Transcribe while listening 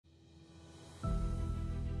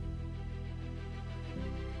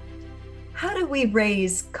How do we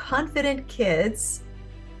raise confident kids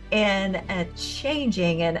in a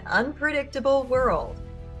changing and unpredictable world?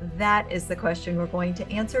 That is the question we're going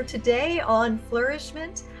to answer today on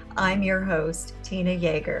Flourish-Meant. I'm your host, Tina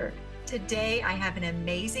Yeager. Today, I have an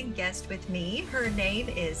amazing guest with me. Her name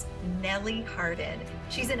is Nellie Harden.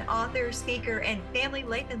 She's an author, speaker, and family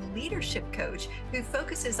life and leadership coach who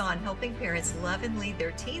focuses on helping parents love and lead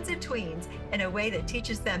their teens and tweens in a way that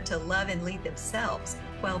teaches them to love and lead themselves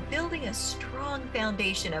while building a strong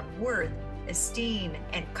foundation of worth, esteem,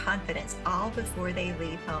 and confidence all before they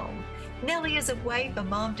leave home. Nellie is a wife, a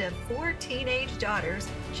mom to 4 teenage daughters.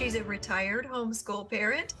 She's a retired homeschool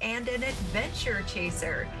parent and an adventure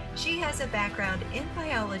chaser. She has a background in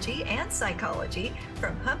biology and psychology,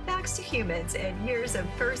 from humpbacks to humans, and years of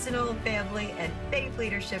personal, family, and faith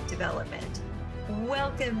leadership development.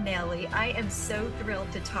 Welcome, Nellie. I am so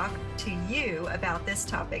thrilled to talk to you about this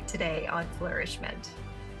topic today on Flourish-Meant.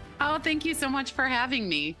 Oh, thank you so much for having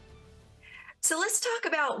me. So let's talk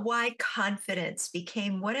about why confidence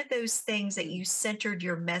became one of those things that you centered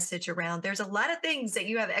your message around. There's a lot of things that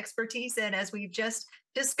you have expertise in, as we've just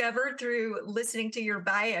discovered through listening to your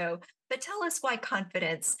bio, but tell us why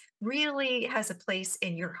confidence really has a place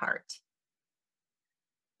in your heart.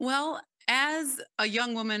 Well, as a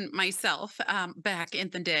young woman myself, back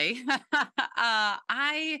in the day,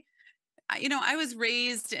 I was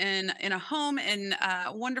raised in a home, in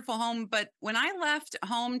a wonderful home. But when I left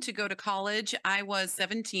home to go to college, I was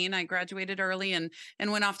 17. I graduated early and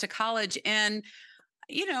went off to college. And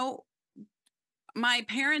you know, my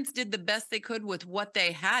parents did the best they could with what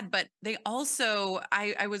they had, but they also,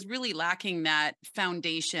 I was really lacking that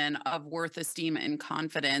foundation of worth, esteem, and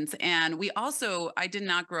confidence. And I did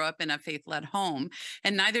not grow up in a faith led home,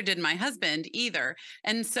 and neither did my husband either.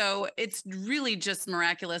 And so it's really just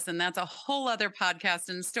miraculous. And that's a whole other podcast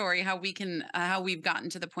and story, how we've gotten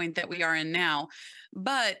to the point that we are in now.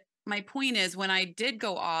 But my point is, when I did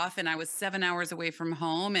go off and I was 7 hours away from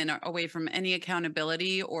home and away from any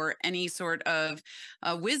accountability or any sort of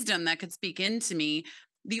wisdom that could speak into me,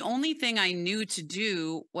 the only thing I knew to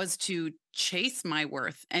do was to chase my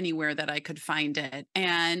worth anywhere that I could find it.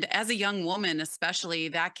 And as a young woman, especially,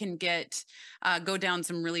 that can go down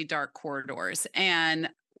some really dark corridors.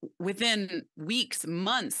 And within weeks,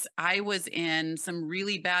 months, I was in some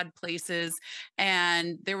really bad places,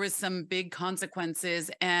 and there was some big consequences,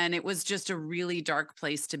 and it was just a really dark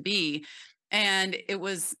place to be. And it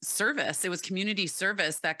was service. It was community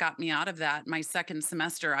service that got me out of that. My second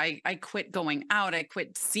semester, I quit going out. I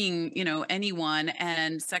quit seeing, anyone.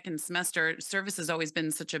 And second semester, service has always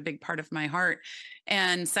been such a big part of my heart.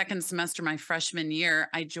 And second semester, my freshman year,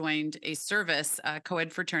 I joined a service,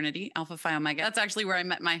 co-ed fraternity, Alpha Phi Omega. That's actually where I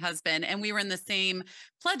met my husband. And we were in the same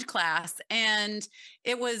pledge class. And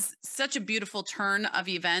it was such a beautiful turn of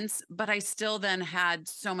events, but I still then had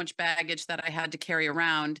so much baggage that I had to carry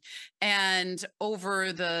around. And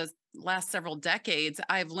over the last several decades,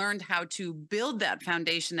 I've learned how to build that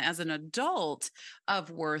foundation as an adult of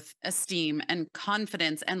worth, esteem, and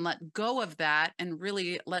confidence, and let go of that and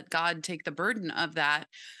really let God take the burden of that.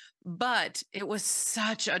 But it was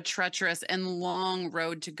such a treacherous and long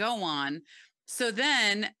road to go on. So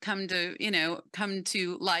then come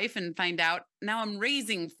to life and find out now I'm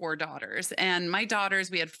raising 4 daughters. And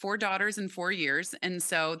we had 4 daughters in 4 years. And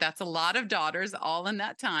so that's a lot of daughters all in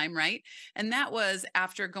that time, right? And that was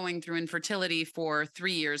after going through infertility for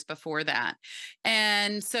 3 years before that.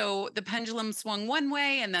 And so the pendulum swung one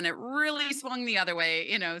way and then it really swung the other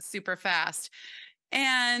way, super fast.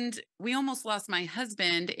 And we almost lost my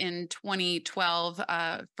husband in 2012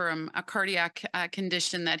 from a cardiac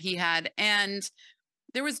condition that he had. And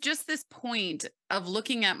there was just this point of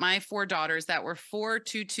looking at my 4 daughters that were 4,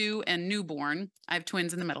 2, 2, and newborn. I have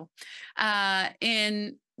twins in the middle.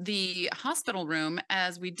 In the hospital room,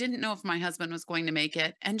 as we didn't know if my husband was going to make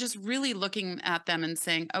it, and just really looking at them and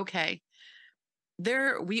saying, okay,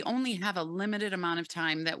 we only have a limited amount of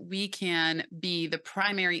time that we can be the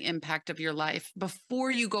primary impact of your life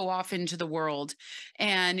before you go off into the world.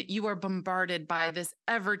 And you are bombarded by this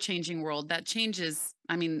ever-changing world that changes.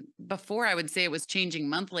 I mean, before I would say it was changing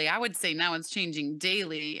monthly. I would say now it's changing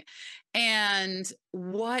daily. And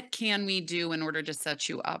what can we do in order to set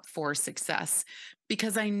you up for success?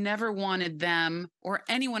 Because I never wanted them or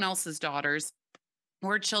anyone else's daughters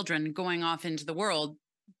or children going off into the world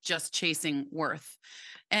just chasing worth.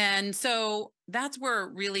 And so that's where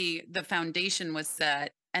really the foundation was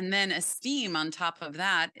set. And then esteem on top of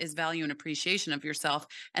that is value and appreciation of yourself.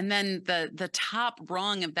 And then the top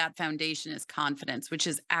rung of that foundation is confidence, which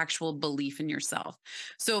is actual belief in yourself.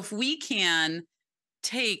 So if we can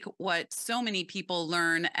take what so many people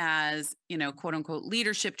learn as, quote unquote,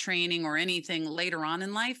 leadership training or anything later on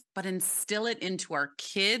in life, but instill it into our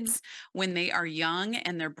kids when they are young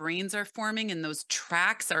and their brains are forming and those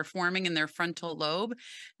tracks are forming in their frontal lobe,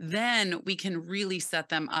 then we can really set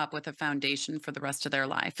them up with a foundation for the rest of their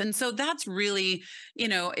life. And so that's really,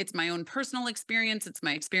 it's my own personal experience. It's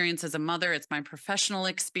my experience as a mother. It's my professional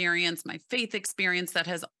experience, my faith experience that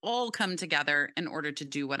has all come together in order to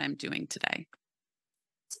do what I'm doing today.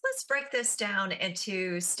 So let's break this down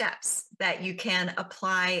into steps that you can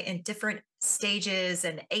apply in different stages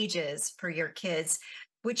and ages for your kids.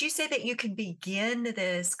 Would you say that you can begin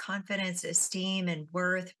this confidence, esteem, and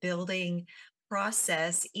worth building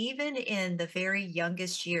process even in the very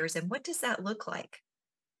youngest years? And what does that look like?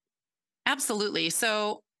 Absolutely.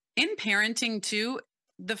 So in parenting too,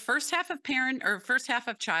 the first half of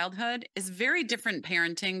childhood is very different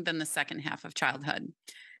parenting than the second half of childhood.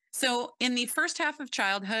 So in the first half of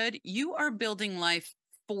childhood, you are building life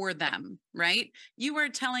for them, right? You are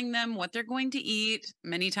telling them what they're going to eat,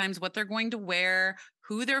 many times what they're going to wear,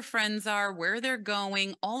 who their friends are, where they're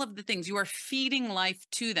going, all of the things. You are feeding life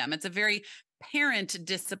to them. It's a very parent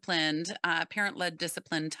led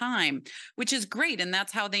disciplined time, which is great. And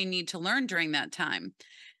that's how they need to learn during that time.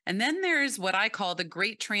 And then there's what I call the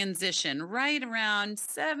great transition, right around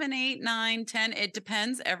 7, 8, 9, 10. It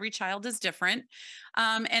depends. Every child is different.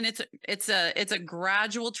 And it's a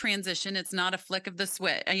gradual transition. It's not a flick of the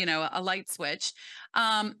switch, a light switch.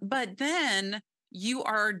 But then you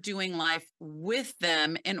are doing life with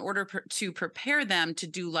them in order to prepare them to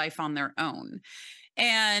do life on their own.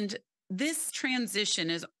 And this transition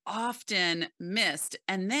is often missed.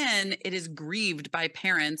 And then it is grieved by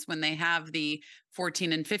parents when they have the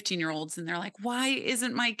 14 and 15-year-olds and they're like, why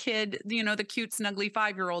isn't my kid, the cute, snuggly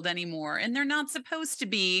 5-year-old anymore? And they're not supposed to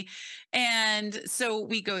be. And so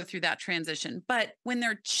we go through that transition. But when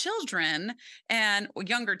they're children and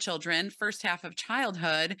younger children, first half of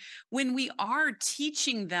childhood, when we are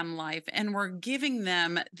teaching them life and we're giving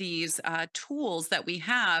them these tools that we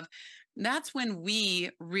have, that's when we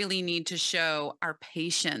really need to show our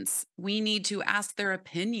patience. We need to ask their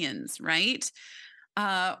opinions, right?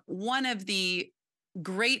 One of the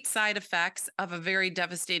great side effects of a very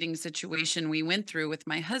devastating situation we went through with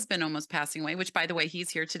my husband almost passing away, which, by the way, he's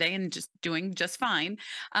here today and just doing just fine.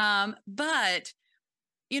 But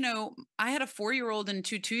I had a 4-year-old and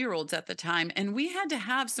 2 2-year-olds at the time, and we had to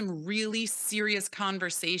have some really serious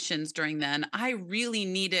conversations during then. I really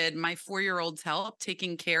needed my 4-year-old's help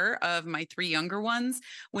taking care of my 3 younger ones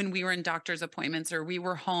when we were in doctor's appointments or we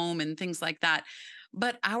were home and things like that.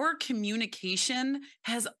 But our communication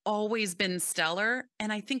has always been stellar.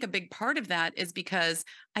 And I think a big part of that is because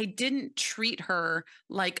I didn't treat her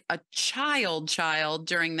like a child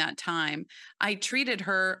during that time. I treated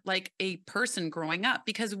her like a person growing up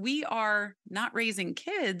because we are not raising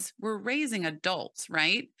kids, we're raising adults,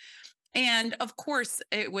 right? And of course,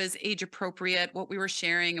 it was age appropriate what we were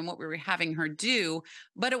sharing and what we were having her do.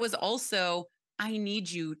 But it was also, I need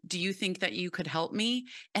you. Do you think that you could help me?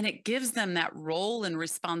 And it gives them that role and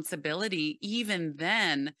responsibility, even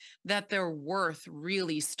then, that their worth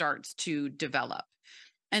really starts to develop.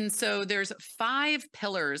 And so there's 5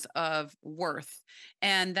 pillars of worth,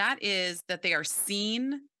 and that is that they are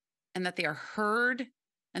seen and that they are heard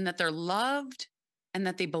and that they're loved and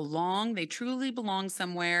that they belong, they truly belong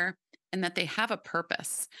somewhere and that they have a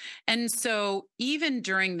purpose. And so even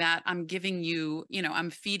during that, I'm giving you, I'm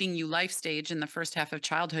feeding you life stage in the first half of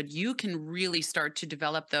childhood, you can really start to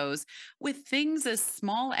develop those with things as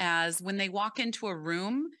small as when they walk into a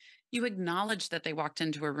room, you acknowledge that they walked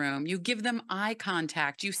into a room. You give them eye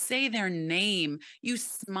contact. You say their name. You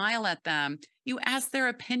smile at them. You ask their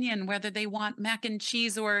opinion, whether they want mac and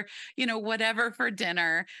cheese or, whatever for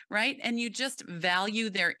dinner, right? And you just value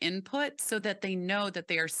their input so that they know that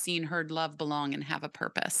they are seen, heard, loved, belong, and have a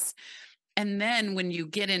purpose. And then when you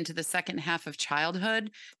get into the second half of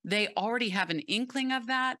childhood, they already have an inkling of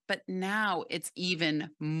that, but now it's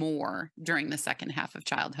even more during the second half of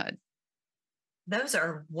childhood. Those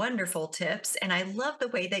are wonderful tips. And I love the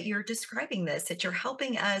way that you're describing this, that you're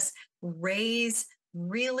helping us raise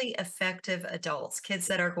really effective adults, kids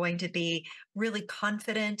that are going to be really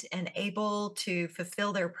confident and able to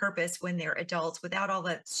fulfill their purpose when they're adults without all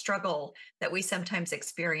that struggle that we sometimes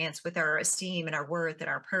experience with our esteem and our worth and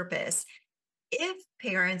our purpose. If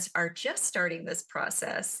parents are just starting this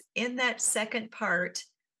process in that second part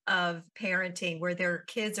of parenting where their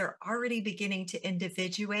kids are already beginning to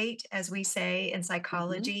individuate, as we say in Mhm.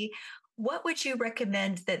 psychology, what would you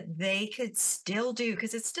recommend that they could still do?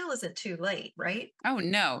 Because it still isn't too late, right? Oh,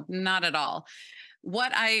 no, not at all.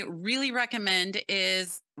 What I really recommend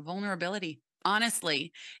is vulnerability.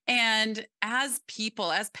 Honestly. And as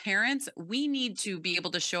people, as parents, we need to be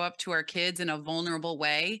able to show up to our kids in a vulnerable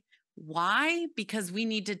way. Why? Because we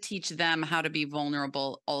need to teach them how to be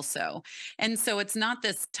vulnerable also. And so it's not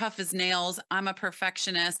this tough as nails, I'm a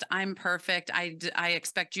perfectionist, I'm perfect, I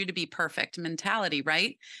expect you to be perfect mentality,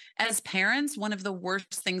 right? As parents, one of the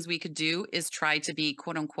worst things we could do is try to be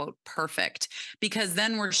quote unquote perfect, because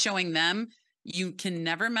then we're showing them you can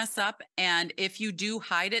never mess up. And if you do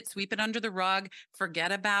hide it, sweep it under the rug,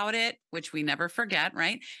 forget about it, which we never forget,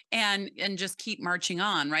 right? And just keep marching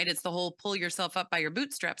on, right? It's the whole pull yourself up by your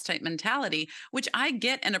bootstraps type mentality, which I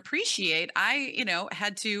get and appreciate. I,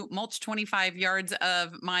 had to mulch 25 yards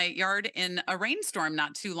of my yard in a rainstorm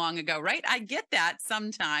not too long ago, right? I get that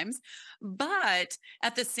sometimes. But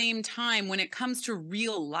at the same time, when it comes to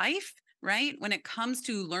real life, right? When it comes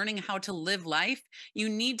to learning how to live life, you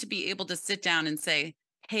need to be able to sit down and say,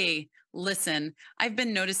 hey, listen, I've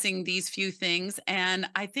been noticing these few things. And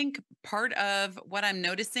I think part of what I'm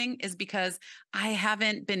noticing is because I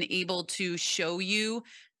haven't been able to show you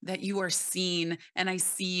that you are seen and I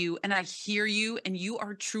see you and I hear you and you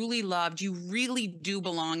are truly loved. You really do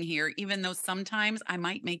belong here, even though sometimes I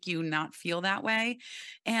might make you not feel that way.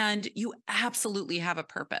 And you absolutely have a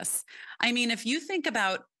purpose. I mean, if you think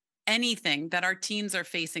about anything that our teens are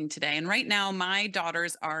facing today. And right now, my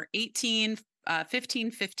daughters are 18,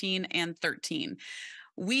 15, 15, and 13.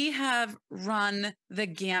 We have run the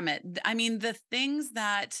gamut. I mean, the things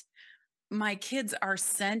that my kids are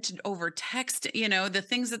sent over text, the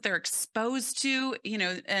things that they're exposed to,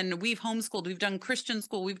 and we've homeschooled, we've done Christian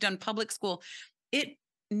school, we've done public school. It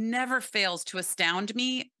never fails to astound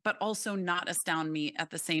me, but also not astound me at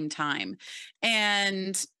the same time.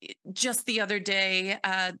 And just the other day,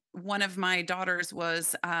 one of my daughters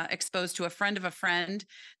was exposed to a friend of a friend,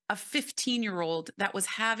 a 15-year-old that was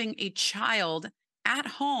having a child at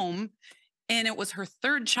home, and it was her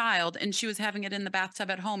third child, and she was having it in the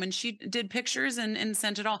bathtub at home, and she did pictures and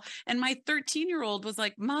sent it all. And my 13-year-old was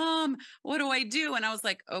like, Mom, what do I do? And I was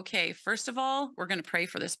like, okay, first of all, we're going to pray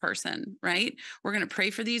for this person, right? We're going to pray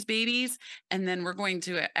for these babies, and then we're going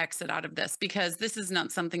to exit out of this, because this is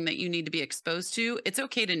not something that you need to be exposed to. It's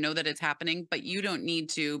okay to know that it's happening, but you don't need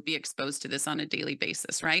to be exposed to this on a daily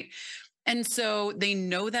basis, right? And so they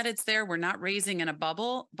know that it's there. We're not raising in a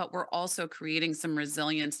bubble, but we're also creating some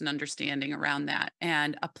resilience and understanding around that,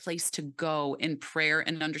 and a place to go in prayer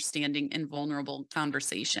and understanding and vulnerable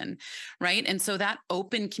conversation, right? And so that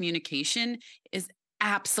open communication is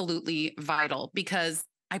absolutely vital, because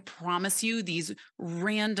I promise you, these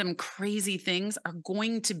random crazy things are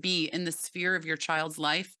going to be in the sphere of your child's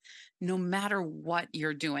life, no matter what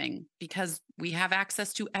you're doing, because we have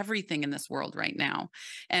access to everything in this world right now.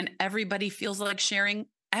 And everybody feels like sharing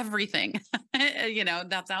everything,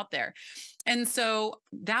 that's out there. And so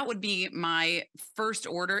that would be my first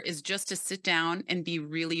order, is just to sit down and be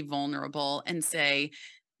really vulnerable and say,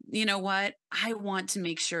 you know what? I want to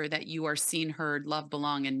make sure that you are seen, heard, loved,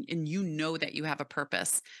 belong, and you know that you have a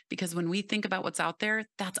purpose. Because when we think about what's out there,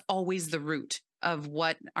 that's always the root of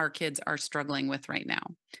what our kids are struggling with right now.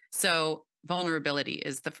 So vulnerability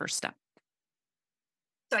is the first step.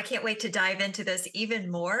 So I can't wait to dive into this even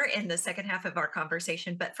more in the second half of our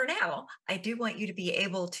conversation. But for now, I do want you to be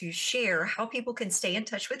able to share how people can stay in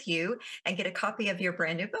touch with you and get a copy of your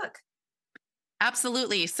brand new book.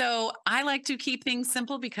 Absolutely. So I like to keep things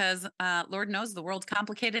simple, because Lord knows the world's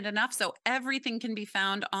complicated enough. So everything can be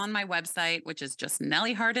found on my website, which is just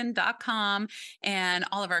nellieharden.com, and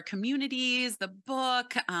all of our communities, the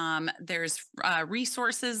book. There's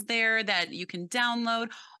resources there that you can download.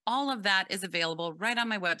 All of that is available right on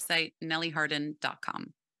my website,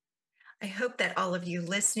 nellieharden.com. I hope that all of you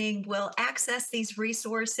listening will access these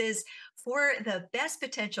resources for the best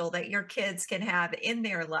potential that your kids can have in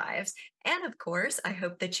their lives. And of course, I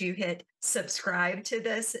hope that you hit subscribe to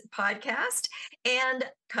this podcast and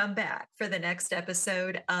come back for the next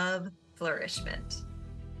episode of Flourish-Meant.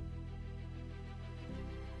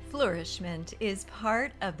 Flourish-Meant is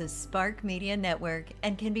part of the Spark Media Network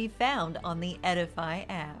and can be found on the Edify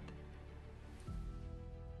app.